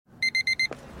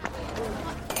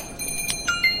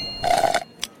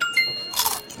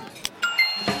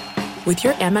With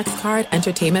your Amex card,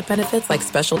 entertainment benefits like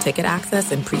special ticket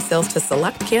access and pre-sales to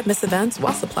select can't-miss events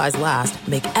while supplies last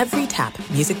make every tap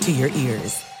music to your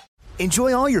ears.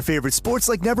 Enjoy all your favorite sports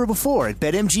like never before at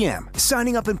BetMGM.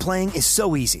 Signing up and playing is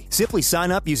so easy. Simply sign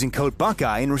up using code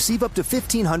Buckeye and receive up to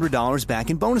 $1,500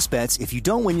 back in bonus bets if you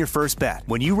don't win your first bet.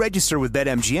 When you register with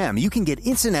BetMGM, you can get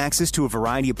instant access to a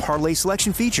variety of parlay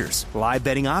selection features, live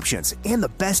betting options, and the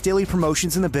best daily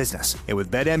promotions in the business. And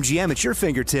with BetMGM at your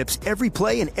fingertips, every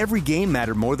play and every game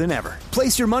matter more than ever.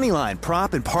 Place your moneyline,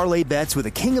 prop, and parlay bets with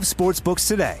the king of sportsbooks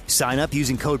today. Sign up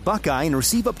using code Buckeye and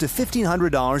receive up to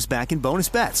 $1,500 back in bonus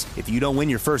bets if you don't win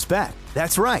your first bet.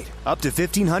 That's right, up to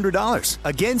 $1,500.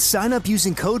 Again, sign up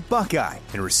using code Buckeye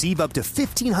and receive up to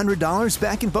 $1,500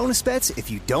 back in bonus bets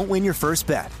if you don't win your first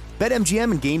bet.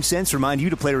 BetMGM and GameSense remind you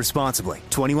to play responsibly.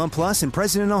 21 plus and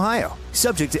present in Ohio.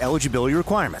 Subject to eligibility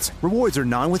requirements. Rewards are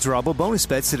non-withdrawable bonus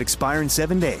bets that expire in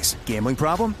 7 days. Gambling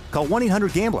problem? Call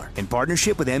 1-800-GAMBLER in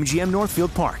partnership with MGM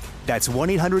Northfield Park. That's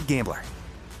 1-800-GAMBLER.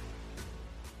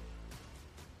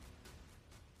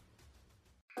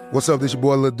 What's up, this your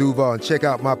boy Lil Duval, and check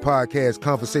out my podcast,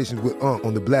 Conversations with Unc,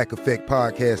 on the Black Effect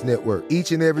Podcast Network.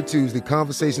 Each and every Tuesday,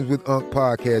 Conversations with Unc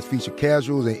podcast feature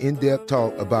casuals and in-depth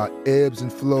talk about ebbs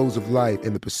and flows of life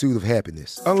and the pursuit of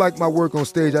happiness. Unlike my work on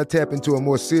stage, I tap into a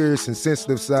more serious and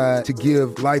sensitive side to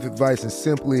give life advice and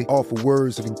simply offer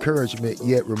words of encouragement,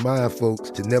 yet remind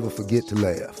folks to never forget to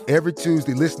laugh. Every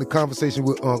Tuesday, listen to Conversation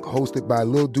with Unc, hosted by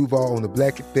Lil Duval on the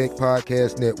Black Effect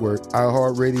Podcast Network,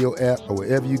 iHeartRadio app, or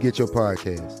wherever you get your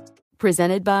podcasts.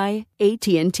 Presented by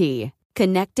AT&T.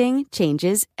 Connecting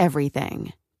changes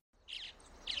everything.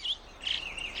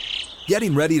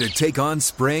 Getting ready to take on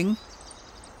spring?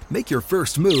 Make your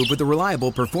first move with the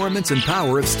reliable performance and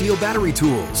power of Steel battery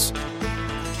tools.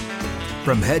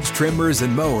 From hedge trimmers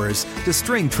and mowers to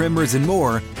string trimmers and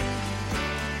more,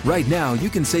 right now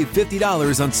you can save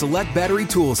 $50 on select battery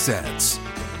tool sets.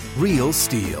 Real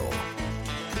Steel.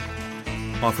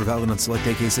 Offer valid on select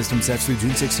AK system sets through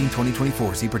June 16,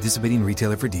 2024. See participating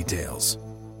retailer for details.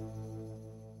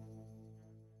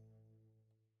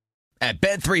 At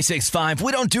Bet365,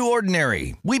 we don't do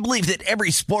ordinary. We believe that every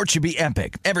sport should be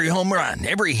epic. Every home run,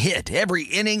 every hit, every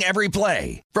inning, every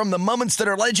play. From the moments that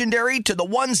are legendary to the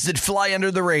ones that fly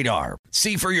under the radar.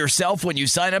 See for yourself when you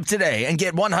sign up today and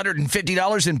get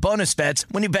 $150 in bonus bets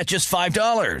when you bet just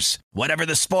 $5. Whatever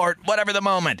the sport, whatever the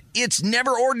moment, it's never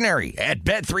ordinary at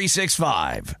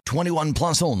Bet365. 21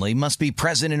 plus only. Must be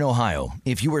present in Ohio.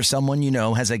 If you or someone you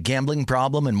know has a gambling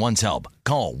problem and wants help,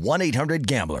 call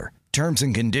 1-800-GAMBLER. Terms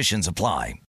and conditions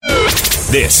apply.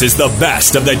 This is the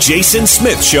best of the Jason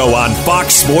Smith Show on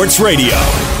Fox Sports Radio.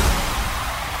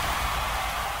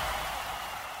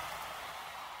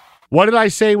 What did I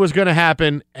say was going to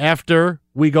happen after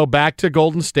we go back to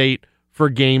Golden State for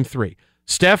Game 3?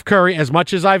 Steph Curry, as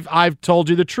much as I've told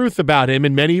you the truth about him,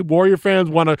 and many Warrior fans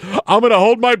want to, I'm going to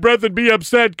hold my breath and be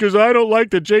upset because I don't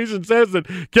like that Jason says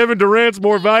that Kevin Durant's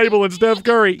more valuable than Steph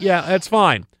Curry. Yeah, that's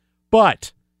fine.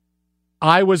 But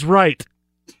I was right.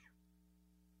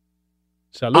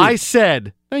 Salute. I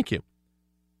said, thank you.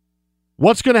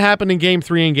 What's going to happen in Game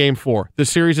 3 and Game 4? The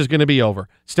series is going to be over.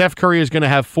 Steph Curry is going to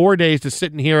have 4 days to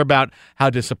sit and hear about how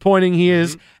disappointing he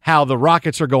is, how the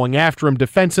Rockets are going after him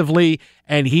defensively,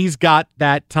 and he's got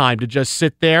that time to just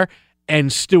sit there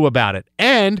and stew about it.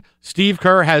 And Steve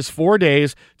Kerr has 4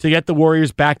 days to get the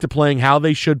Warriors back to playing how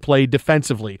they should play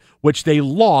defensively, which they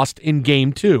lost in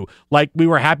Game 2. Like, we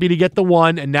were happy to get the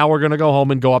one, and now we're going to go home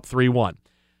and go up 3-1.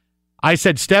 I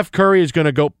said Steph Curry is going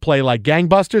to go play like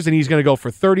gangbusters, and he's going to go for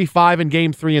 35 in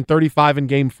Game 3 and 35 in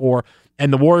Game 4,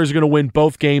 and the Warriors are going to win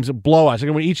both games and blow us. They're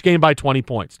going to win each game by 20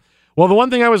 points. Well, the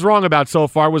one thing I was wrong about so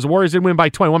far was the Warriors didn't win by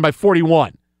 20, won by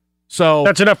 41. So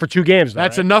that's enough for 2 games, though,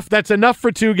 That's right? enough. That's enough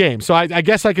for 2 games. So I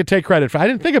guess I could take credit for. I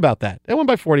didn't think about that. They won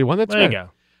by 41. That's there good. you go.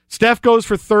 Steph goes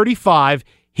for 35,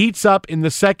 heats up in the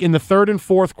third and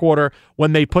fourth quarter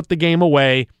when they put the game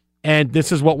away, and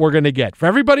this is what we're going to get. For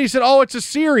everybody who said, "Oh, it's a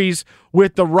series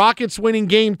with the Rockets winning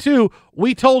Game 2,"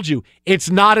 we told you it's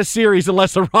not a series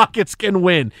unless the Rockets can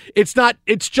win. It's not.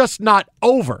 It's just not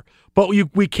over. But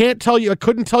we can't tell you. I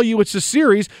couldn't tell you it's a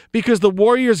series because the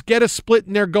Warriors get a split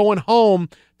and they're going home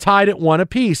tied at 1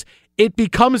 apiece. It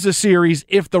becomes a series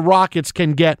if the Rockets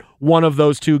can get one of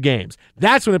those 2 games.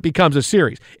 That's when it becomes a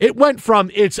series. It went from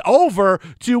it's over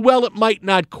to, well, it might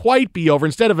not quite be over.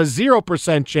 Instead of a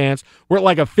 0% chance, we're at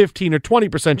like a 15 or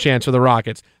 20% chance for the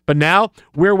Rockets. But now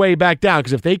we're way back down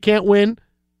because if they can't win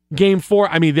Game 4,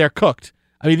 I mean, they're cooked.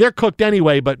 I mean, they're cooked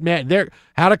anyway, but, man,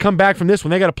 how to come back from this when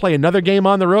they got to play another game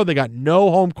on the road. They got no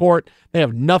home court. They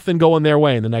have nothing going their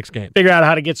way in the next game. Figure out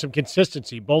how to get some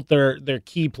consistency. Both their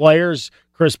key players,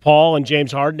 Chris Paul and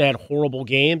James Harden, had horrible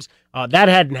games. That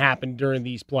hadn't happened during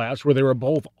these playoffs where they were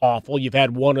both awful. You've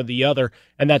had one or the other,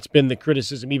 and that's been the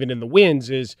criticism even in the wins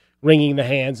is wringing the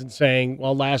hands and saying,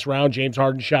 well, last round James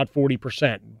Harden shot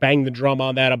 40%. Bang the drum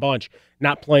on that a bunch.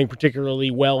 Not playing particularly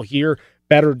well here.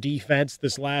 Better defense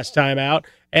this last time out.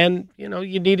 And,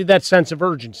 you needed that sense of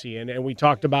urgency. And we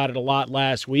talked about it a lot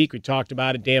last week. We talked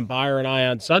about it, Dan Byer and I,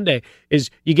 on Sunday, is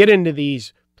you get into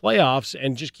these playoffs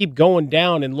and just keep going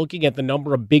down and looking at the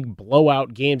number of big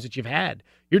blowout games that you've had.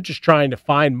 You're just trying to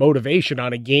find motivation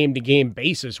on a game-to-game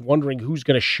basis, wondering who's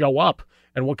going to show up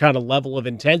and what kind of level of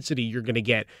intensity you're going to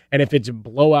get. And if it's a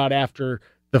blowout after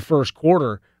the first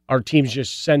quarter, our team's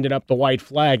just sending up the white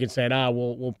flag and saying,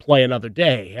 we'll play another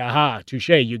day. Aha, touche,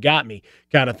 you got me,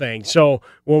 kind of thing. So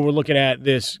when we're looking at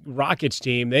this Rockets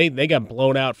team, they got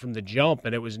blown out from the jump,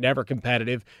 and it was never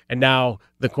competitive. And now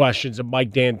the questions of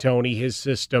Mike D'Antoni, his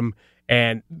system,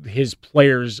 and his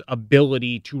players'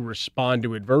 ability to respond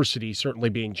to adversity certainly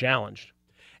being challenged.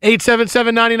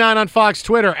 877-99 on Fox,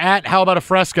 Twitter, at How About a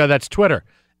Fresca. That's Twitter.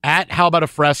 At How About a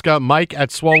Fresca, Mike at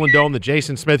Swollen Dome, the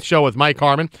Jason Smith Show with Mike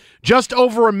Harmon. Just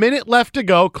over a minute left to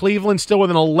go. Cleveland still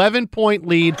with an 11-point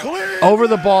lead over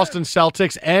the Boston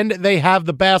Celtics, and they have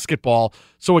the basketball.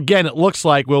 So, again, it looks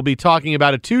like we'll be talking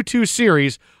about a 2-2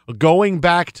 series going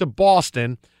back to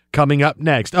Boston coming up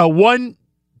next. One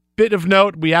bit of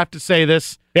note, we have to say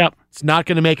this. Yep. It's not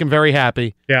going to make him very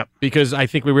happy. Yep. Because I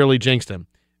think we really jinxed him.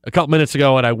 A couple minutes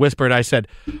ago, and I whispered, I said,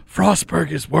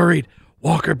 Frostberg is worried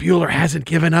Walker Buehler hasn't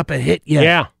given up a hit yet.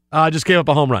 Yeah. Just gave up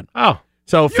a home run. Oh.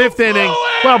 So fifth inning.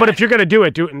 Well, but if you're going to do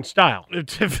it in style.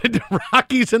 The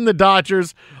Rockies and the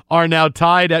Dodgers are now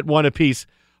tied at 1 apiece.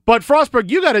 But Frostberg,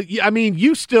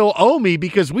 you still owe me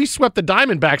because we swept the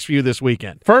Diamondbacks for you this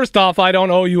weekend. First off, I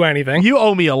don't owe you anything. You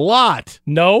owe me a lot.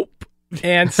 Nope.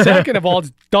 And second of all,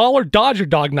 it's dollar Dodger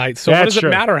dog night. So what does it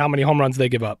matter how many home runs they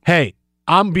give up? Hey,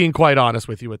 I'm being quite honest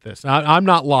with you with this. I'm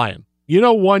not lying.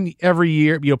 Every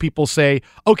year, people say,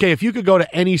 okay, if you could go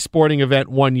to any sporting event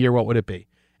one year, what would it be?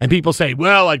 And people say,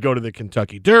 well, I'd go to the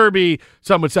Kentucky Derby.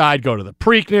 Some would say I'd go to the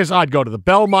Preakness. I'd go to the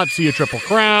Belmont, see a Triple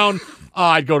Crown.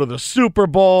 I'd go to the Super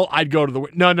Bowl. I'd go to the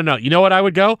 – no. You know what I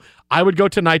would go? I would go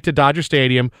tonight to Dodger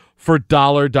Stadium for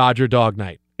dollar Dodger Dog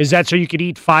Night. Is that so you could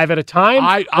eat 5 at a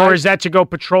time? Or is that to go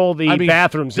patrol the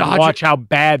bathrooms and watch how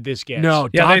bad this gets? No.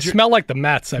 Yeah, they smell like the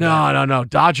Mets. No.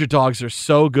 Dodger dogs are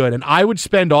so good. And I would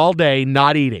spend all day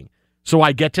not eating. So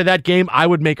I get to that game, I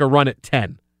would make a run at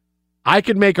 10. I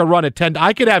could make a run at 10.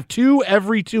 I could have 2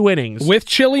 every 2 innings. With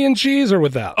chili and cheese or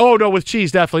without? Oh, no, with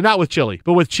cheese, definitely. Not with chili,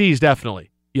 but with cheese, definitely.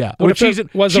 Yeah. What with cheese,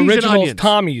 was cheese original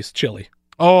Tommy's chili?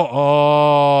 I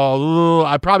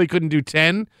probably couldn't do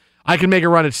 10. I could make a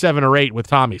run at 7 or 8 with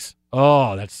Tommy's.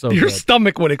 Oh, that's so Your good.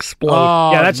 stomach would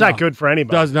explode. Yeah, that's not good for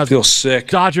anybody. Doesn't feel sick.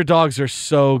 Dodger dogs are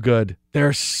so good.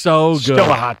 They're so good.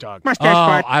 Still a hot dog.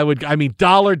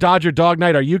 Dollar Dodger Dog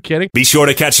Night. Are you kidding? Be sure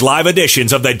to catch live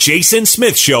editions of The Jason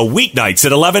Smith Show weeknights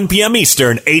at 11 p.m.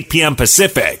 Eastern, 8 p.m.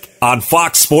 Pacific on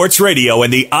Fox Sports Radio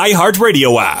and the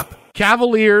iHeartRadio app.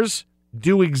 Cavaliers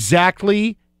do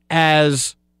exactly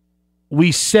as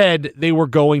we said they were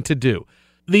going to do.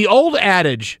 The old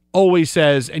adage always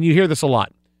says, and you hear this a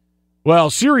lot, well,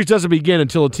 series doesn't begin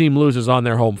until a team loses on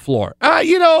their home floor.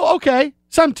 Okay,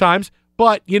 sometimes.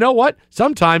 But you know what?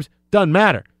 Sometimes doesn't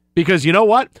matter. Because you know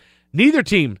what? Neither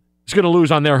team is going to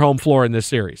lose on their home floor in this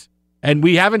series. And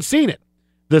we haven't seen it.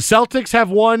 The Celtics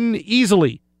have won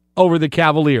easily over the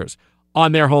Cavaliers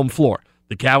on their home floor.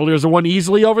 The Cavaliers have won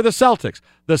easily over the Celtics.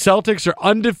 The Celtics are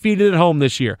undefeated at home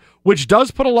this year, which does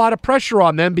put a lot of pressure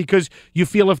on them because you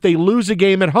feel if they lose a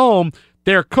game at home,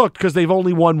 they're cooked because they've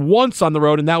only won once on the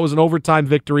road, and that was an overtime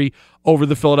victory over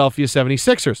the Philadelphia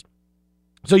 76ers.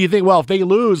 So you think, well, if they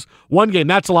lose one game,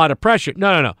 that's a lot of pressure.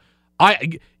 No.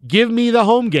 Give me the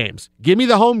home games. Give me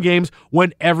the home games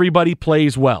when everybody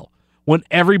plays well, when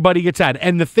everybody gets at it.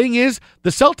 And the thing is, the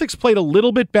Celtics played a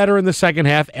little bit better in the second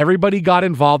half. Everybody got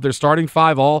involved. Their starting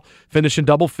 5 all finished in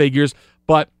double figures.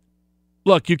 But,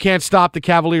 look, you can't stop the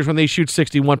Cavaliers when they shoot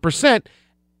 61%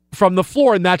 from the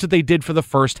floor, and that's what they did for the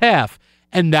first half.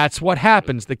 And that's what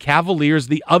happens. The Cavaliers,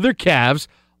 the other Cavs,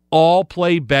 all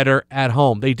play better at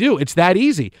home. They do. It's that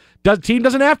easy. Team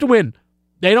doesn't have to win.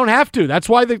 They don't have to. That's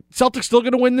why the Celtics still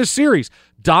going to win this series.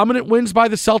 Dominant wins by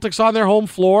the Celtics on their home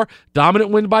floor.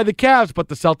 Dominant wins by the Cavs, but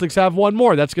the Celtics have one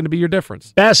more. That's going to be your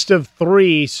difference. Best of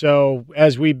 3. So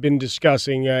as we've been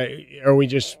discussing, are we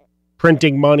just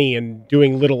printing money and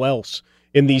doing little else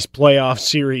in these playoff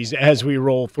series as we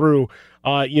roll through?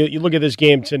 You look at this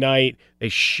game tonight, they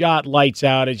shot lights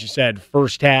out, as you said,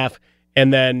 first half,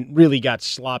 and then really got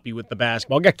sloppy with the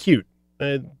basketball. Got cute.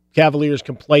 Cavaliers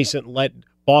complacent, let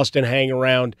Boston hang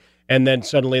around, and then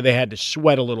suddenly they had to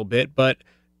sweat a little bit, but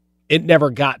it never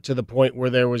got to the point where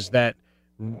there was that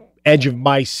edge of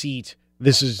my seat.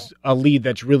 This is a lead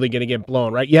that's really going to get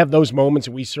blown, right? You have those moments,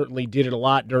 and we certainly did it a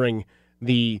lot during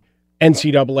the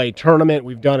NCAA tournament.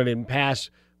 We've done it in past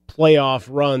playoff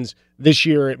runs. This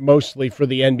year, mostly for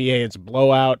the NBA, it's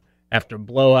blowout after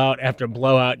blowout after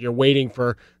blowout. You're waiting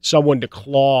for someone to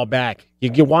claw back.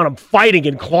 You want them fighting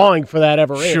and clawing for that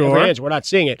every inch. We're not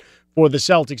seeing it for the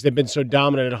Celtics. They've been so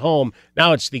dominant at home.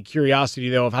 Now it's the curiosity,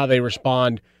 though, of how they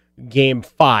respond Game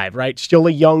 5, right? Still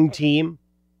a young team.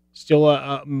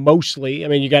 Still mostly. I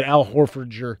mean, you got Al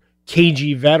Horford, your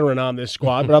KG veteran on this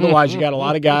squad, but otherwise you got a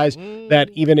lot of guys that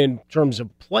even in terms of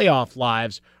playoff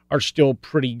lives are still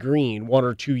pretty green, 1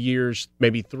 or 2 years,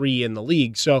 maybe 3 in the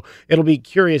league. So it'll be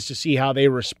curious to see how they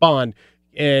respond.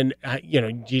 And,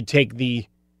 do you take the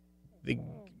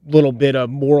little bit of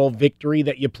moral victory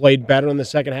that you played better in the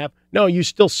second half? No, you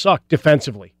still suck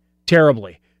defensively,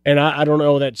 terribly. And I don't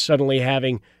know that suddenly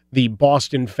having the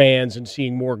Boston fans and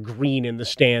seeing more green in the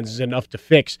stands is enough to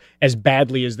fix as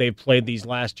badly as they've played these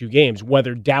last 2 games,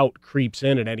 whether doubt creeps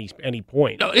in at any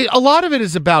point. A lot of it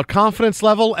is about confidence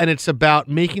level, and it's about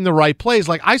making the right plays.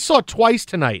 Like I saw twice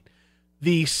tonight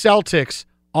the Celtics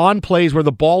on plays where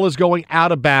the ball is going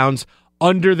out of bounds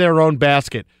under their own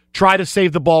basket, try to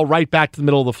save the ball right back to the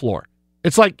middle of the floor.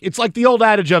 It's like the old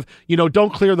adage of,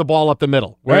 don't clear the ball up the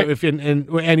middle, right? If in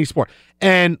any sport.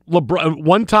 And LeBron,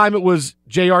 one time it was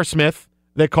J.R. Smith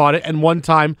that caught it, and one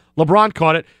time LeBron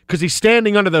caught it because he's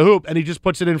standing under the hoop and he just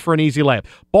puts it in for an easy layup.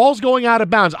 Ball's going out of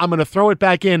bounds. I'm going to throw it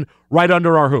back in right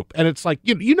under our hoop. And it's like,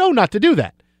 you know not to do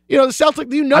that. The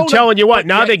Celtics, I'm telling you what,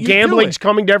 now that gambling's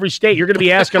coming to every state, you're going to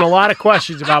be asking a lot of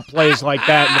questions about plays like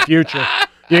that in the future.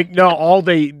 All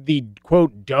the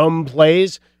quote, dumb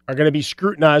plays are going to be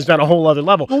scrutinized on a whole other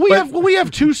level. Well, we have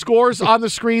 2 scores on the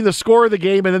screen, the score of the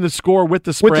game and then the score with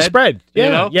the spread. With the spread.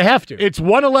 Yeah, you have to. It's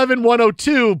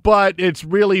 111-102, but it's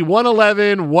really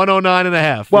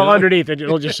 111-109.5. Well, underneath it,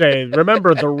 it'll just say,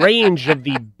 remember the range of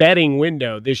the betting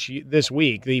window this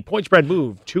week. The point spread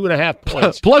moved 2.5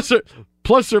 points.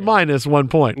 Plus or minus 1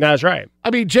 point. That's right. I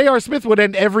mean, J.R. Smith would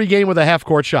end every game with a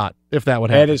half-court shot, if that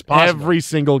would happen. That is possible. Every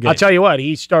single game. I'll tell you what,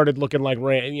 he started looking like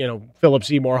Philip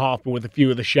Seymour Hoffman with a few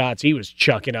of the shots he was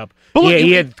chucking up.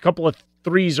 He had a couple of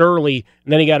threes early,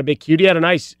 and then he got a big cute. He had a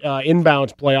nice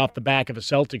inbounds play off the back of a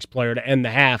Celtics player to end the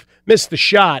half. Missed the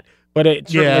shot, but it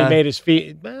certainly made his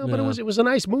feet. Well, but it was a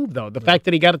nice move, though. The fact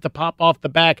that he got it to pop off the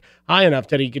back high enough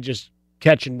that he could just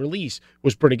catch and release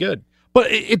was pretty good.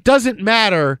 But it doesn't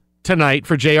matter tonight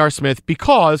for J.R. Smith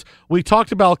because we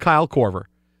talked about Kyle Korver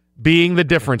being the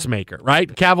difference maker,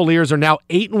 right? Cavaliers are now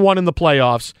 8-1 in the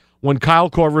playoffs when Kyle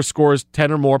Korver scores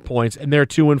 10 or more points, and they're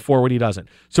 2-4 when he doesn't.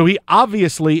 So he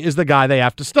obviously is the guy they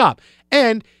have to stop.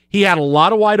 And he had a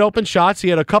lot of wide open shots. He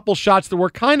had a couple shots that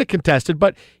were kind of contested,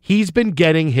 but he's been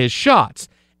getting his shots.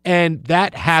 And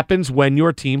that happens when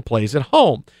your team plays at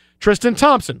home. Tristan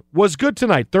Thompson was good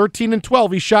tonight,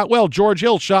 13-12. He shot well. George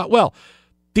Hill shot well.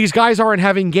 These guys aren't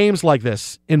having games like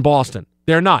this in Boston.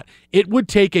 They're not. It would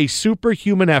take a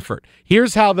superhuman effort.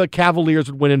 Here's how the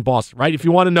Cavaliers would win in Boston, right? If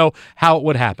you want to know how it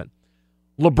would happen.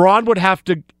 LeBron would have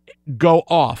to go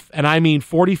off, and I mean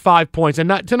 45 points.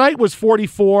 And tonight was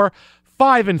 44,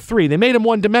 5-3. They made him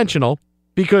one-dimensional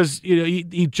because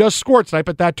he just scored tonight,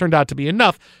 but that turned out to be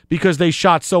enough because they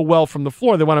shot so well from the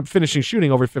floor. They wound up finishing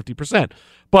shooting over 50%.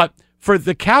 But for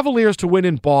the Cavaliers to win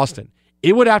in Boston,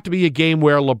 it would have to be a game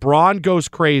where LeBron goes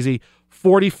crazy,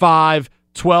 45,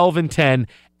 12, and 10,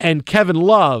 and Kevin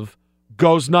Love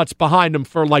goes nuts behind him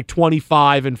for like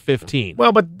 25 and 15.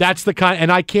 Well, but that's the kind,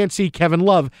 and I can't see Kevin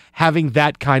Love having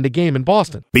that kind of game in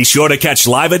Boston. Be sure to catch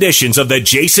live editions of the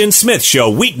Jason Smith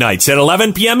Show weeknights at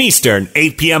 11 p.m. Eastern,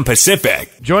 8 p.m.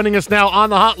 Pacific. Joining us now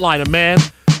on the hotline, a man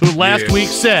who last week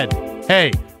said,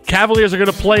 hey, Cavaliers are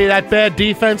going to play that bad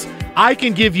defense. I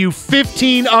can give you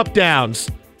 15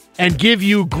 up-downs and give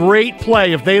you great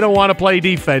play if they don't want to play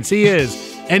defense. He is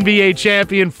NBA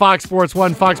champion, Fox Sports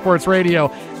 1, Fox Sports Radio,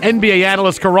 NBA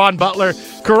analyst Caron Butler.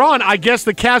 Caron, I guess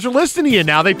the Cavs are listening to you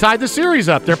now. They tied the series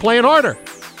up. They're playing harder.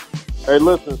 Hey,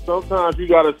 listen, sometimes you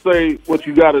got to say what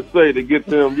you got to say to get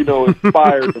them,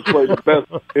 inspired to play the best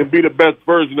and be the best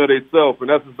version of themselves, and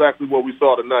that's exactly what we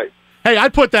saw tonight. Hey,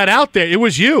 I'd put that out there. It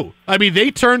was you. I mean,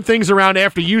 they turned things around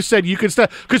after you said you could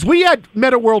stop. Because we had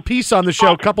Meta World Peace on the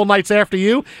show a couple nights after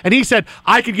you, and he said,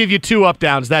 I could give you 2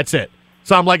 up-downs. That's it.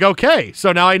 So I'm like, okay.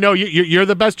 So now I know you're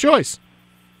the best choice.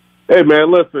 Hey,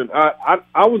 man, listen,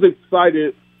 I was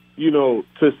excited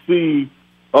to see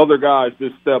other guys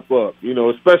just step up,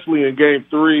 especially in Game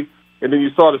 3. And then you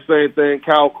saw the same thing.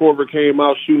 Kyle Korver came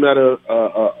out shooting at a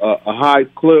high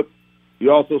clip.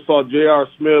 You also saw J.R.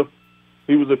 Smith.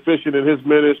 He was efficient in his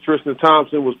minutes. Tristan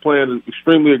Thompson was playing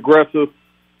extremely aggressive,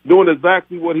 doing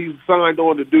exactly what he's signed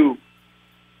on to do.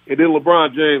 And then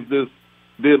LeBron James just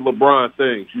did LeBron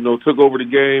things, took over the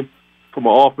game from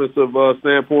an offensive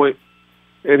standpoint.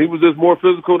 And he was just more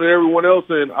physical than everyone else,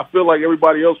 and I feel like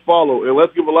everybody else followed. And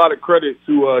let's give a lot of credit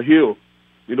to Hill.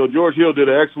 George Hill did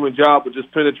an excellent job of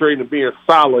just penetrating and being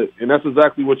solid, and that's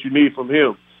exactly what you need from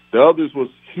him. The others was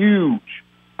huge.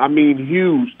 I mean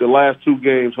huge the last 2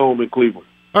 games home in Cleveland.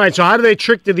 All right, so how do they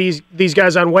trick these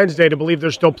guys on Wednesday to believe they're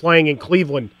still playing in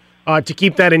Cleveland to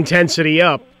keep that intensity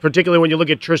up, particularly when you look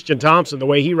at Tristan Thompson, the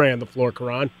way he ran the floor,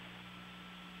 Karan?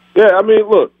 Yeah, I mean,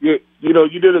 look, you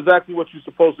did exactly what you're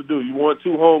supposed to do. You won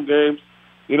 2 home games,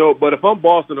 but if I'm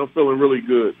Boston, I'm feeling really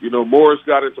good. Morris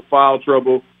got into foul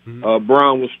trouble.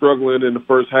 Brown was struggling in the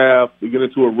first half. We get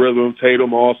into a rhythm.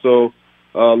 Tatum also.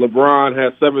 LeBron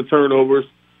had 7 turnovers.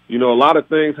 A lot of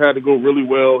things had to go really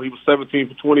well. He was 17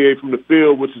 for 28 from the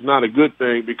field, which is not a good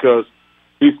thing because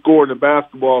he's scoring the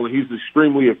basketball and he's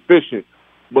extremely efficient.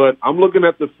 But I'm looking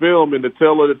at the film and the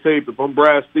tail of the tape. If I'm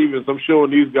Brad Stevens, I'm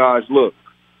showing these guys, look,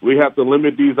 we have to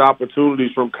limit these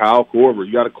opportunities from Kyle Korver.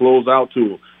 You got to close out to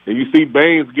him. And you see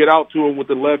Baines get out to him with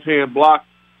the left-hand block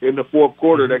in the fourth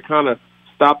quarter that kind of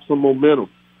stops some momentum.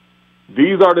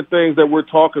 These are the things that we're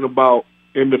talking about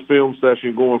in the film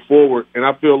session going forward. And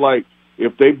I feel like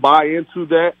if they buy into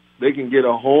that, they can get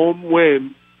a home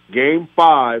win, Game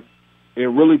 5,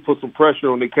 and really put some pressure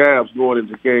on the Cavs going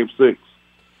into Game 6.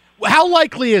 How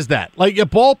likely is that? Like,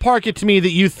 ballpark it to me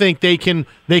that you think they can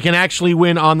actually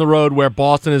win on the road where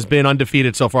Boston has been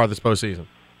undefeated so far this postseason.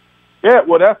 Yeah,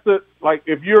 well, that's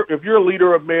if you're a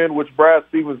leader of men, which Brad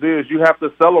Stevens is, you have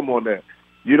to sell them on that.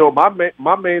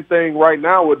 My main thing right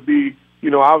now would be,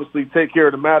 obviously take care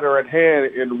of the matter at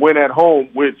hand and win at home,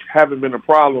 which haven't been a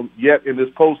problem yet in this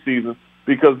postseason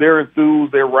because they're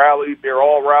enthused, they're rallied, they're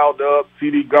all riled up.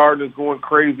 TD Gardner's going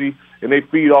crazy, and they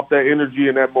feed off that energy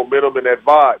and that momentum and that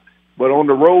vibe. But on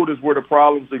the road is where the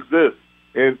problems exist.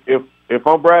 And if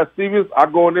I'm Brad Stevens, I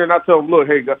go in there and I tell them, look,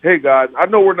 hey guys, I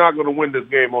know we're not going to win this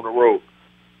game on the road.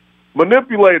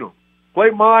 Manipulate them. Play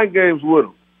mind games with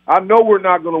them. I know we're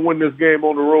not going to win this game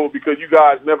on the road because you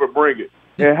guys never bring it.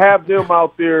 And have them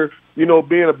out there,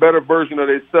 being a better version of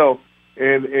themselves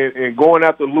and going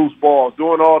after loose balls,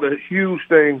 doing all the huge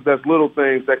things, that's little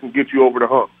things that can get you over the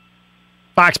hump.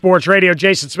 Fox Sports Radio,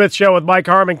 Jason Smith Show with Mike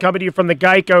Harmon coming to you from the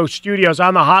Geico Studios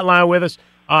on the hotline with us.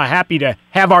 Happy to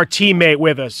have our teammate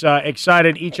with us.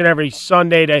 Excited each and every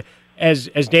Sunday to, as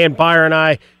Dan Byer and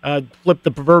I flip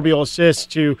the proverbial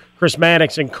assist to Chris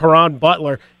Mannix and Caron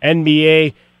Butler,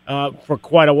 NBA for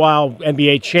quite a while,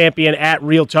 NBA champion at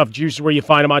Real Tough Juice, where you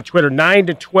find him on Twitter. 9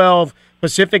 to 12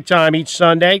 Pacific time each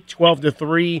Sunday, 12 to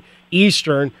 3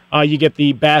 Eastern. You get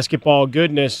the basketball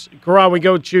goodness. Caron, we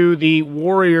go to the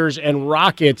Warriors and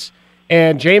Rockets,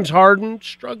 and James Harden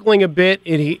struggling a bit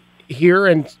here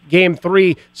in Game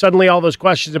 3. Suddenly all those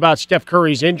questions about Steph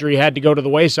Curry's injury had to go to the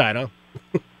wayside, huh?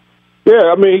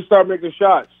 Yeah, I mean, he started making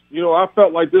shots. I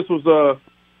felt like this was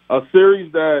a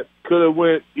series that could have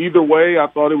went either way. I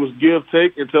thought it was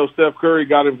give-take until Steph Curry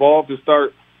got involved and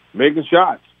started making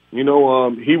shots. He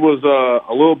was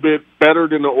a little bit better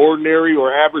than the ordinary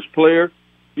or average player,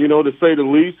 to say the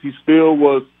least. He still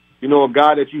was, a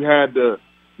guy that you had to,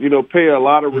 pay a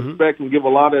lot of respect and give a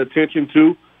lot of attention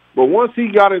to. But once he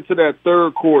got into that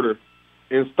third quarter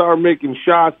and started making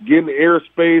shots, getting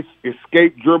airspace,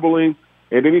 escape dribbling,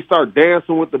 and then he started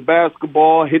dancing with the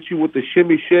basketball, hit you with the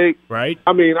shimmy shake. Right.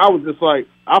 I mean, I was just like,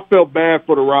 I felt bad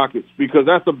for the Rockets because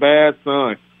that's a bad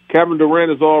sign. Kevin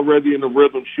Durant is already in the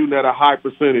rhythm, shooting at a high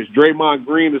percentage. Draymond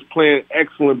Green is playing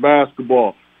excellent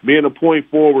basketball, being a point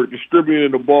forward,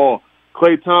 distributing the ball.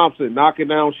 Klay Thompson knocking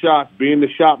down shots, being the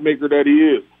shot maker that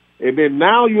he is. And then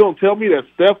now you don't tell me that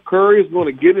Steph Curry is going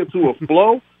to get into a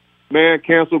flow? Man,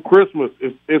 cancel Christmas.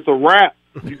 It's a wrap.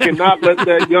 You cannot let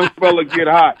that young fella get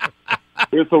hot.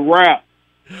 It's a wrap.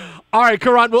 All right,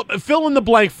 Caron, well, fill in the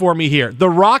blank for me here. The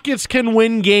Rockets can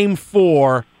win Game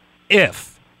 4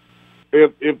 if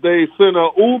they send an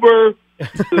Uber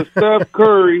to Steph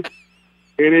Curry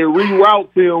and it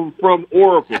reroutes him from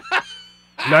Oracle.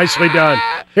 Nicely done.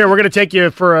 Here, we're going to take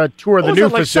you for a tour of the new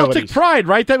facilities. Celtic Pride,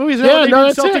 right? That movie's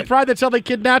Celtic Pride. That's how they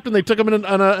kidnapped him. They took him in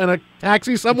a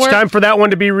taxi somewhere. It's time for that one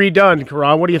to be redone,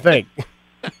 Caron. What do you think?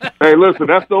 Hey, listen,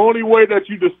 that's the only way that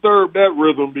you disturb that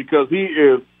rhythm because he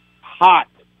is hot.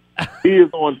 He is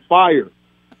on fire.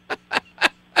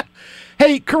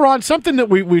 Hey, Karan, something that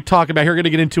we talk about here, we're going to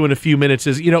get into in a few minutes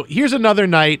is, here's another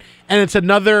night, and it's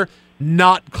another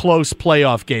not close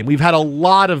playoff game. We've had a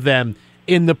lot of them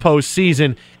in the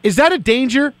postseason. Is that a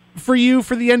danger for you,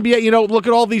 for the NBA? Look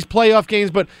at all these playoff games,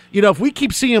 but, if we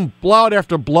keep seeing blowout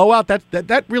after blowout,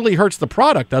 that really hurts the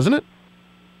product, doesn't it?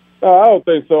 I don't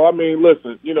think so. I mean,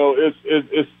 listen,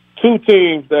 it's two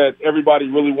teams that everybody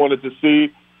really wanted to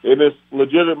see, and it's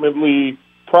legitimately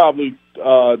probably,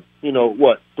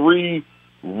 three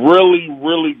really,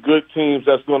 really good teams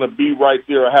that's going to be right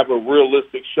there or have a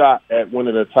realistic shot at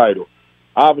winning a title.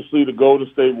 Obviously, the Golden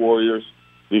State Warriors,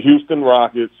 the Houston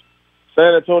Rockets,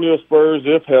 San Antonio Spurs,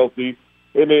 if healthy,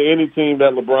 and then any team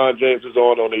that LeBron James is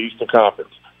on the Eastern Conference.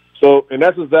 So, and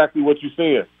that's exactly what you're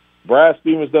seeing. Brad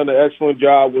Stevens done an excellent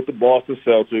job with the Boston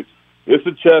Celtics. It's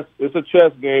a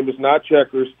chess game. It's not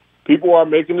checkers. People are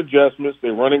making adjustments.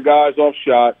 They're running guys off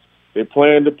shots. They're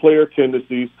playing to player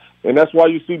tendencies. And that's why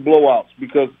you see blowouts,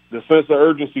 because the sense of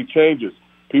urgency changes.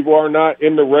 People are not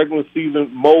in the regular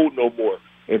season mode no more,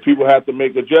 and people have to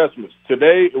make adjustments.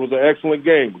 Today, it was an excellent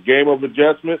game, a game of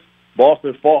adjustments.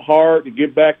 Boston fought hard to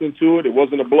get back into it. It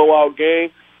wasn't a blowout game.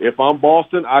 If I'm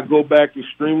Boston, I go back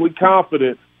extremely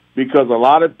confident because a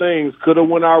lot of things could have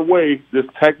went our way. Just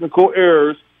technical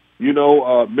errors,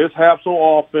 mishaps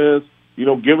on offense,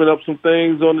 giving up some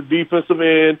things on the defensive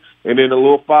end, and then a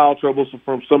little foul trouble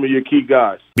from some of your key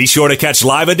guys. Be sure to catch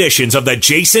live editions of The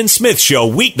Jason Smith Show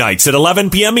weeknights at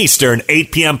 11 p.m. Eastern,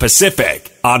 8 p.m.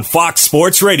 Pacific on Fox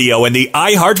Sports Radio and the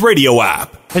iHeartRadio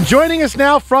app. And joining us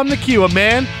now from the queue, a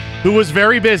man who was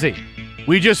very busy.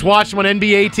 We just watched him on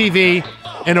NBA TV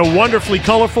in a wonderfully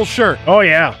colorful shirt. Oh,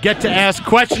 yeah. Get to ask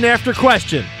question after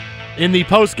question in the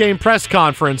post-game press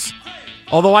conference.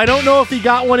 Although I don't know if he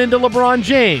got one into LeBron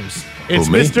James. It's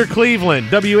Mr. Cleveland,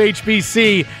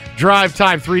 WHBC, drive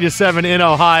time 3 to 7 in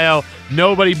Ohio.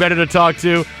 Nobody better to talk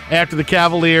to after the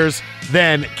Cavaliers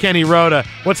than Kenny Rhoda.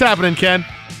 What's happening, Ken?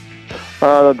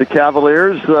 The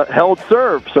Cavaliers held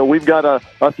serve. So we've got a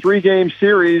 3-game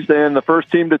series, and the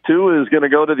first team to 2 is going to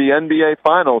go to the NBA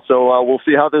Finals. So we'll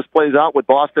see how this plays out with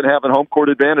Boston having home court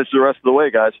advantage the rest of the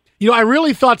way, guys. I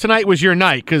really thought tonight was your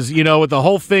night because, with the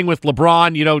whole thing with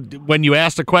LeBron, when you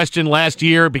asked a question last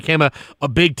year, it became a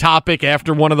big topic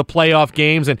after one of the playoff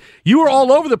games, and you were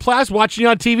all over the place watching you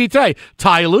on TV today.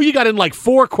 Ty Lue, you got in like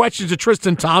 4 questions to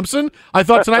Tristan Thompson. I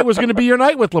thought tonight was going to be your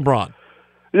night with LeBron.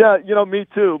 Yeah, me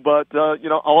too. But,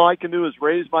 all I can do is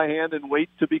raise my hand and wait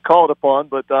to be called upon.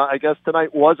 But I guess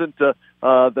tonight wasn't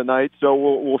the night. So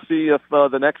we'll see if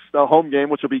the next home game,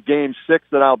 which will be Game 6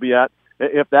 that I'll be at,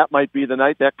 if that might be the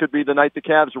night. That could be the night the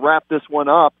Cavs wrap this one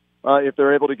up if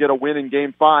they're able to get a win in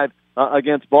Game 5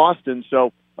 against Boston.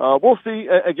 So we'll see.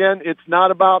 Again, it's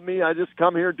not about me. I just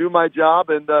come here, do my job,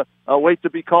 and wait to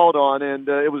be called on. And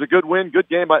it was a good win, good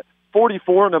game.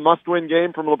 44 in a must-win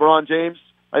game from LeBron James.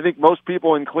 I think most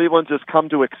people in Cleveland just come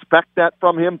to expect that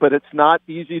from him, but it's not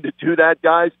easy to do that,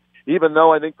 guys, even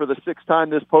though I think for the 6th time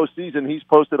this postseason, he's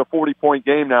posted a 40-point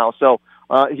game now. So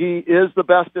he is the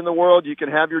best in the world. You can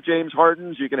have your James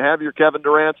Hardens. You can have your Kevin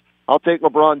Durant. I'll take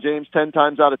LeBron James 10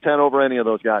 times out of 10 over any of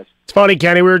those guys. It's funny,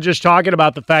 Kenny, we were just talking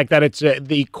about the fact that it's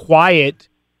the quiet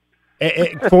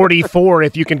 44,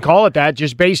 if you can call it that,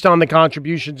 just based on the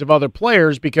contributions of other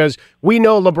players, because we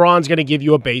know LeBron's going to give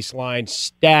you a baseline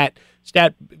stat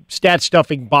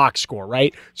stuffing box score,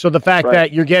 right? So the fact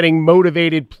that you're getting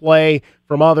motivated play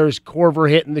from others, Korver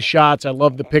hitting the shots. I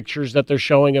love the pictures that they're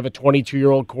showing of a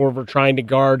 22-year-old Korver trying to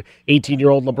guard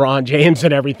 18-year-old LeBron James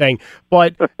and everything.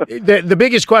 But the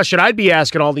biggest question I'd be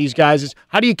asking all these guys is,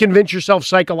 how do you convince yourself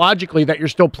psychologically that you're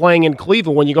still playing in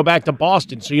Cleveland when you go back to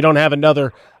Boston so you don't have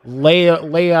another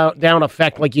layout down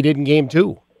effect like you did in Game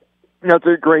 2? That's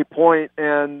a great point,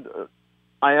 and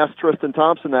I asked Tristan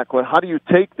Thompson that question. How do you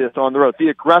take this on the road? The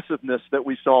aggressiveness that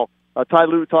we saw. Ty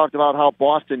Lue talked about how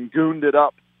Boston gooned it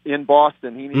up in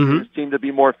Boston. He needs his team to be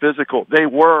more physical. They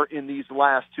were in these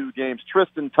last 2 games.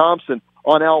 Tristan Thompson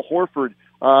on Al Horford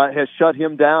has shut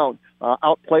him down,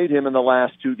 outplayed him in the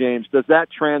last 2 games. Does that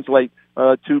translate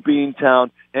to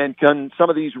Beantown? And can some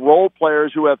of these role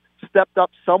players who have stepped up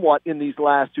somewhat in these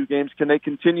last 2 games, can they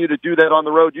continue to do that on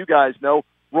the road? You guys know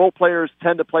role players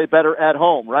tend to play better at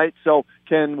home, right? So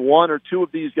can 1 or 2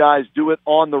 of these guys do it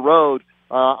on the road?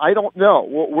 I don't know.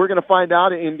 We're going to find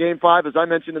out in Game 5. As I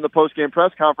mentioned in the post-game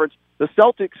press conference, the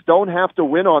Celtics don't have to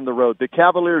win on the road. The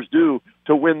Cavaliers do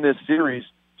to win this series.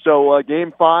 So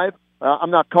Game 5,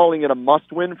 I'm not calling it a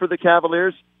must-win for the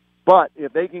Cavaliers, but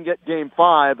if they can get Game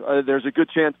 5, there's a good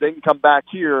chance they can come back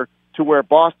here to where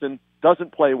Boston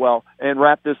doesn't play well and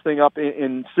wrap this thing up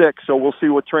in 6. So we'll see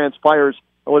what transpires.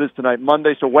 What is tonight?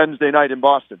 Monday, so Wednesday night in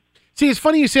Boston. See, it's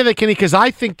funny you say that, Kenny, because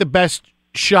I think the best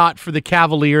shot for the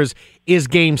Cavaliers is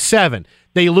Game 7.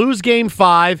 They lose Game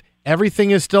 5. Everything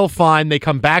is still fine. They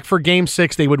come back for Game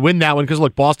 6. They would win that one because,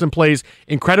 look, Boston plays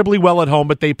incredibly well at home,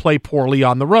 but they play poorly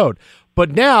on the road.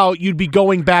 But now you'd be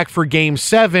going back for Game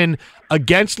 7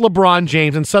 against LeBron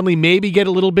James and suddenly maybe get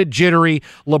a little bit jittery.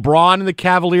 LeBron and the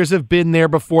Cavaliers have been there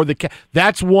before.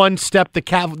 That's one step the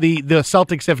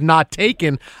Celtics have not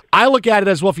taken. I look at it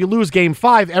as, well, if you lose Game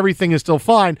 5, everything is still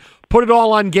fine. Put it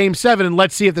all on Game 7, and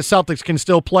let's see if the Celtics can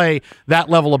still play that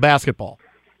level of basketball.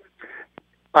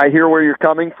 I hear where you're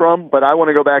coming from, but I want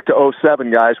to go back to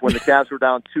 2007, guys, when the Cavs were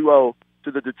down 2-0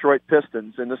 to the Detroit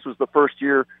Pistons, and this was the first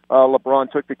year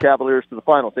LeBron took the Cavaliers to the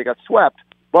finals. They got swept,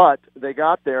 but they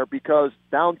got there because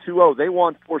down 2-0, they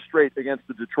won 4 straight against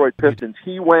the Detroit Pistons.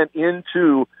 He went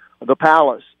into the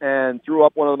Palace and threw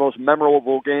up one of the most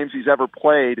memorable games he's ever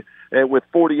played with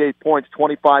 48 points,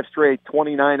 25 straight,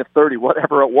 29 of 30,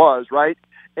 whatever it was, right?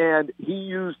 And he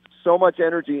used so much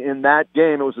energy in that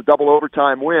game. It was a double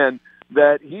overtime win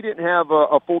that he didn't have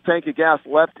a full tank of gas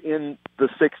left in the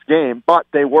 6th game, but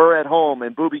they were at home,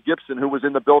 and Boobie Gibson, who was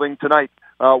in the building tonight,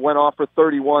 went off for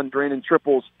 31, draining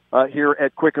triples here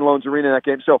at Quicken Loans Arena in that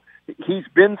game. So he's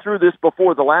been through this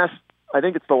before. I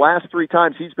think it's the last 3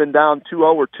 times he's been down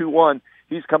 2-0 or 2-1.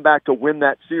 He's come back to win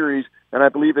that series, and I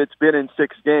believe it's been in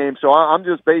 6 games. So I'm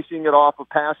just basing it off of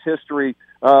past history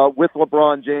with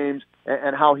LeBron James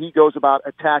and how he goes about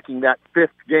attacking that 5th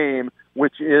game,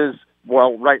 which is,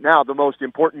 well, right now, the most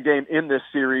important game in this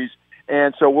series.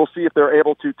 And so we'll see if they're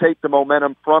able to take the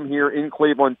momentum from here in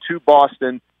Cleveland to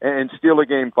Boston and steal a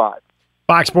Game 5.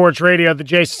 Fox Sports Radio, the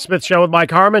Jason Smith Show with Mike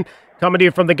Harmon, coming to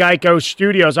you from the Geico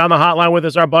Studios. On the hotline with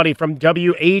us, our buddy from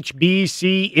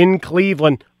WHBC in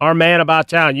Cleveland, our man about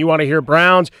town. You want to hear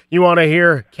Browns, you want to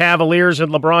hear Cavaliers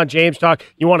and LeBron James talk,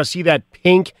 you want to see that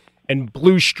pink and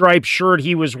blue striped shirt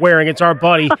he was wearing. It's our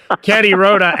buddy Kenny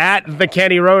Rhoda at the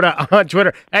Kenny Rhoda on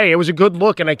Twitter. Hey, it was a good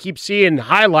look, and I keep seeing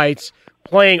highlights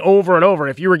playing over and over.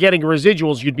 If you were getting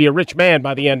residuals, you'd be a rich man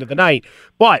by the end of the night.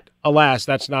 But alas,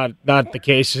 that's not the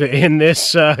case in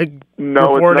this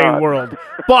reporting world.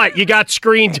 But you got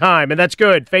screen time, and that's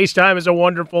good. FaceTime is a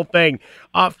wonderful thing.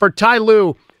 For Ty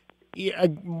Lue,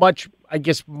 much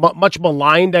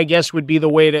maligned, I guess, would be the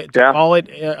way to call it,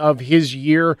 of his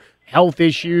year. Health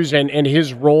issues and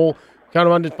his role kind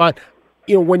of undefined.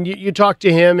 You know, when you talk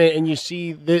to him and you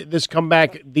see this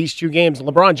comeback, these 2 games,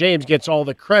 LeBron James gets all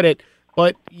the credit,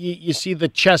 but you see the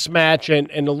chess match and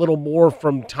a little more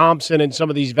from Thompson and some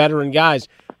of these veteran guys.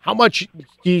 How much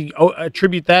do you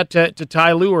attribute that to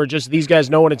Ty Lue, or just these guys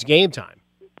knowing it's game time?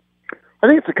 I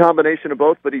think it's a combination of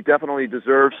both, but he definitely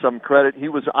deserves some credit.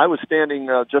 I was standing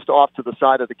just off to the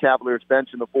side of the Cavaliers bench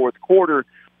in the 4th quarter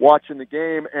watching the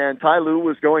game, and Ty Lue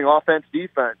was going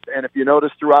offense-defense. And if you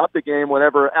notice throughout the game,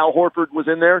 whenever Al Horford was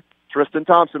in there, Tristan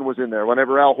Thompson was in there.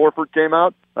 Whenever Al Horford came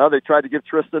out, they tried to give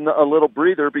Tristan a little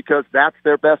breather because that's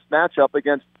their best matchup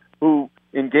against who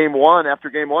in Game 1, after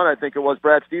Game 1, I think it was,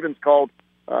 Brad Stevens called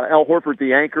Al Horford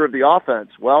the anchor of the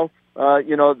offense. Well,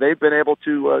 they've been able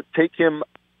to take him,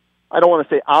 I don't want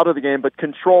to say out of the game, but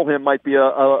control him might be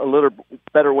a little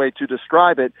better way to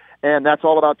describe it. And that's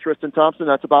all about Tristan Thompson.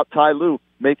 That's about Ty Lue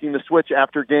making the switch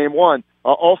after Game 1.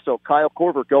 Also, Kyle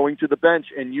Korver going to the bench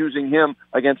and using him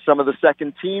against some of the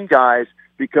second-team guys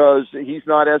because he's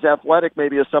not as athletic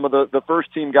maybe as some of the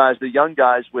first-team guys, the young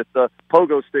guys with the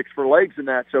pogo sticks for legs and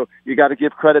that. So you got to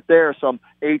give credit there. Some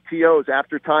ATOs,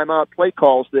 after timeout play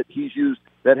calls that he's used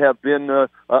that have been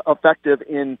effective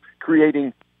in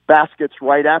creating baskets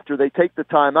right after they take the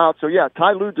timeout. So, yeah,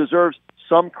 Ty Lue deserves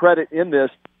some credit in this,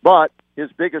 but his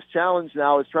biggest challenge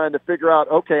now is trying to figure out,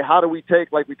 okay, how do we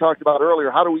take, like we talked about earlier,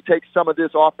 how do we take some of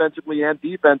this offensively and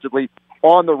defensively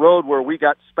on the road where we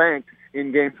got spanked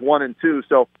in Games 1 and 2.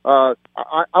 So I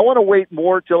want to wait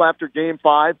more till after Game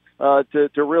 5 to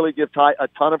really give Ty a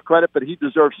ton of credit, but he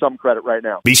deserves some credit right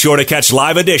now. Be sure to catch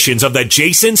live editions of The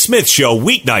Jason Smith Show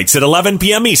weeknights at 11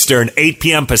 p.m. Eastern, 8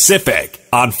 p.m. Pacific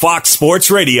on Fox Sports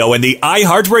Radio and the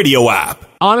iHeartRadio app.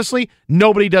 Honestly,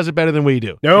 nobody does it better than we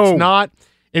do. No.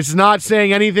 It's not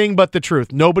saying anything but the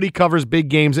truth. Nobody covers big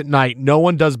games at night. No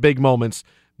one does big moments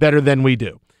better than we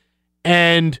do.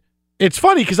 And it's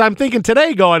funny because I'm thinking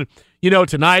today going,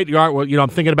 tonight, I'm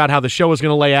thinking about how the show is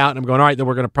going to lay out, and I'm going, all right, then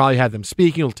we're going to probably have them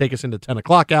speaking. It'll take us into 10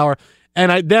 o'clock hour.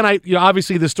 And I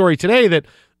obviously the story today that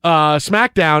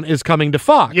SmackDown is coming to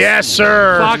Fox. Yes,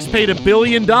 sir. Fox paid $1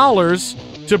 billion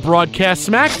to broadcast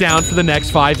SmackDown for the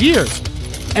next 5 years.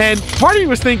 And part of me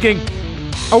was thinking,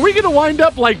 are we going to wind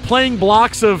up like playing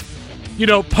blocks of,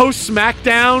 post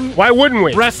SmackDown? Why wouldn't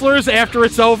we? Wrestlers after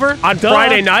it's over on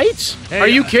Friday nights? Hey, are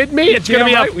you kidding me? It's going to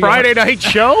be a Friday night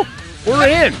show. We're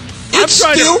in. It's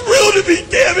still real to me,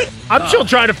 damn it. I'm still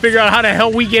trying to figure out how the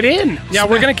hell we get in. Yeah,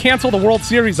 we're going to cancel the World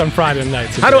Series on Friday night.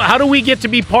 How do we get to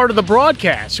be part of the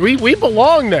broadcast? We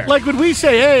belong there. Like when we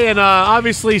say, hey, and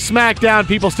obviously SmackDown,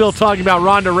 people still talking about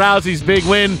Ronda Rousey's big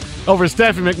win over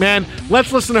Stephanie McMahon.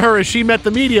 Let's listen to her as she met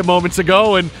the media moments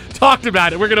ago and talked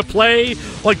about it. We're going to play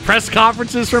like press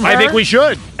conferences from her. I think we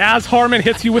should. As Harmon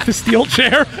hits you with the steel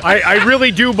chair. I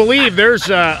really do believe there's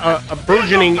a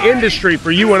burgeoning industry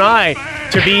for you and I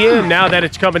to be in now that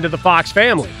it's coming to the Fox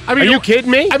family. I mean, are you kidding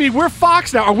me? I mean, we're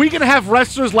Fox now. Are we going to have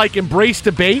wrestlers like embrace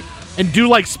debate and do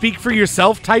like speak for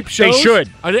yourself type shows? They should.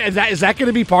 Is that going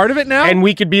to be part of it now? And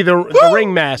we could be the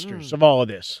ringmasters of all of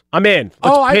this. I'm in.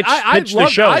 Let's pitch the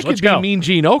shows. I could be Mean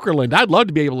Gene Okerlund. I'd love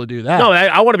to be able to do that. No,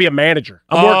 I want to be a manager.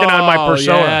 I'm working on my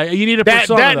persona. Yeah. You need a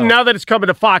persona. Now that it's coming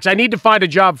to Fox, I need to find a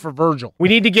job for Virgil. We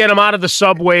need to get him out of the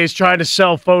subways trying to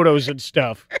sell photos and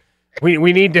stuff. We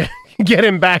need to get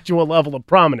him back to a level of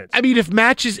prominence. I mean, if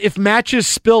matches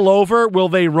spill over, will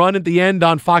they run at the end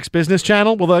on Fox Business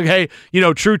Channel? Will they, hey,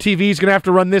 True TV's going to have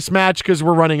to run this match because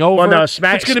we're running over? Well, no, it's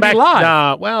going to be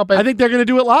live. But I think they're going to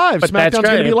do it live. SmackDown's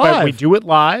going to be live. But we do it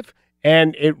live,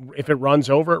 and if it runs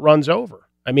over, it runs over.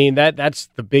 I mean, that's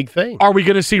the big thing. Are we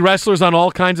going to see wrestlers on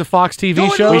all kinds of Fox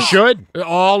TV shows? We should.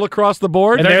 All across the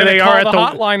board. And there they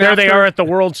are at the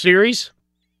World Series.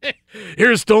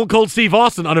 Here's Stone Cold Steve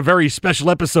Austin on a very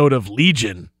special episode of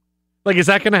Legion. Like, is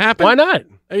that going to happen? Why not?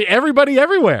 Everybody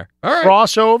everywhere. All right.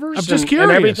 Crossovers. I'm just curious.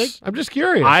 And everything. I'm just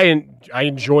curious. I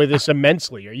enjoy this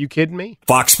immensely. Are you kidding me?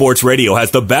 Fox Sports Radio has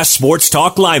the best sports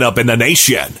talk lineup in the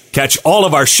nation. Catch all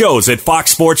of our shows at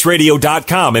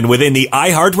foxsportsradio.com and within the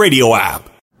iHeartRadio app.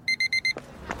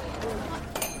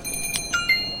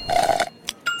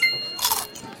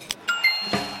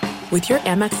 With your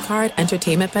Amex card,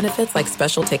 entertainment benefits like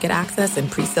special ticket access and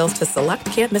pre-sales to select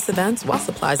can't-miss events while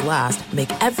supplies last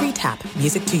make every tap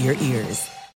music to your ears.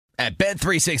 At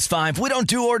Bet365, we don't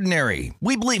do ordinary.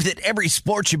 We believe that every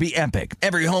sport should be epic.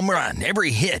 Every home run,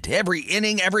 every hit, every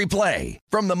inning, every play.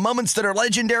 From the moments that are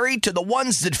legendary to the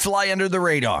ones that fly under the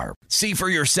radar. See for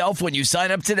yourself when you sign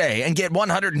up today and get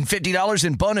 $150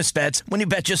 in bonus bets when you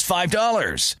bet just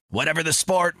 $5. Whatever the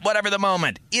sport, whatever the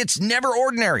moment, it's never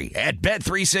ordinary at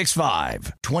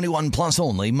Bet365. 21 plus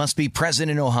only. Must be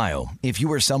present in Ohio. If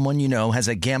you or someone you know has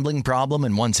a gambling problem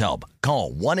and wants help,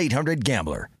 call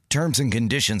 1-800-GAMBLER. Terms and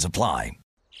conditions apply.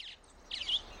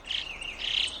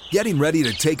 Getting ready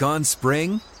to take on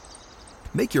spring?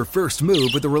 Make your first move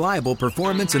with the reliable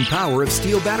performance and power of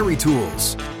Steel battery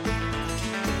tools.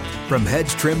 From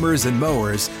hedge trimmers and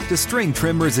mowers to string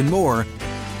trimmers and more,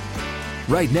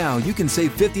 right now you can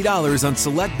save $50 on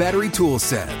select battery tool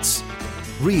sets.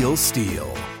 Real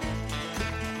Steel.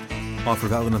 Offer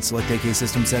valid on select AK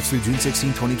system sets through June 16,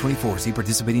 2024. See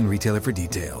participating retailer for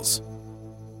details.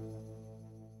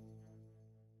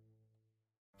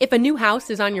 If a new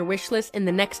house is on your wish list in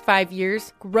the next 5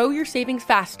 years, grow your savings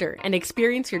faster and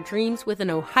experience your dreams with an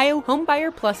Ohio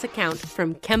Homebuyer Plus account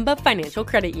from Kemba Financial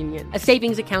Credit Union. A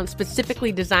savings account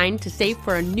specifically designed to save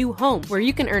for a new home where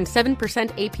you can earn 7%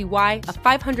 APY,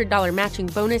 a $500 matching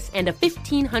bonus, and a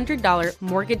 $1,500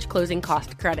 mortgage closing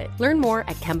cost credit. Learn more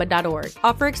at Kemba.org.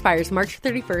 Offer expires March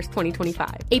 31st,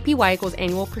 2025. APY equals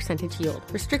annual percentage yield.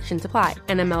 Restrictions apply.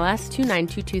 NMLS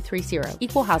 292230.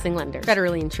 Equal housing lender.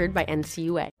 Federally insured by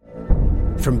NCUA.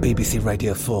 From BBC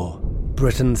Radio 4,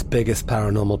 Britain's biggest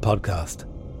paranormal podcast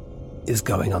is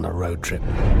going on a road trip.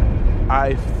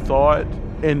 I thought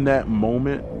in that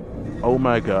moment, oh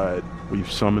my God,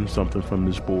 we've summoned something from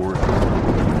this board.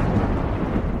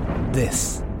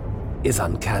 This is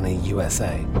Uncanny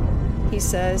USA. He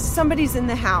says, somebody's in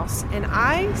the house, and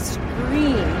I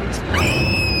screamed.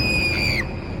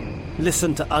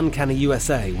 Listen to Uncanny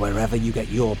USA wherever you get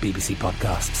your BBC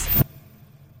podcasts,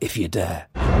 if you dare.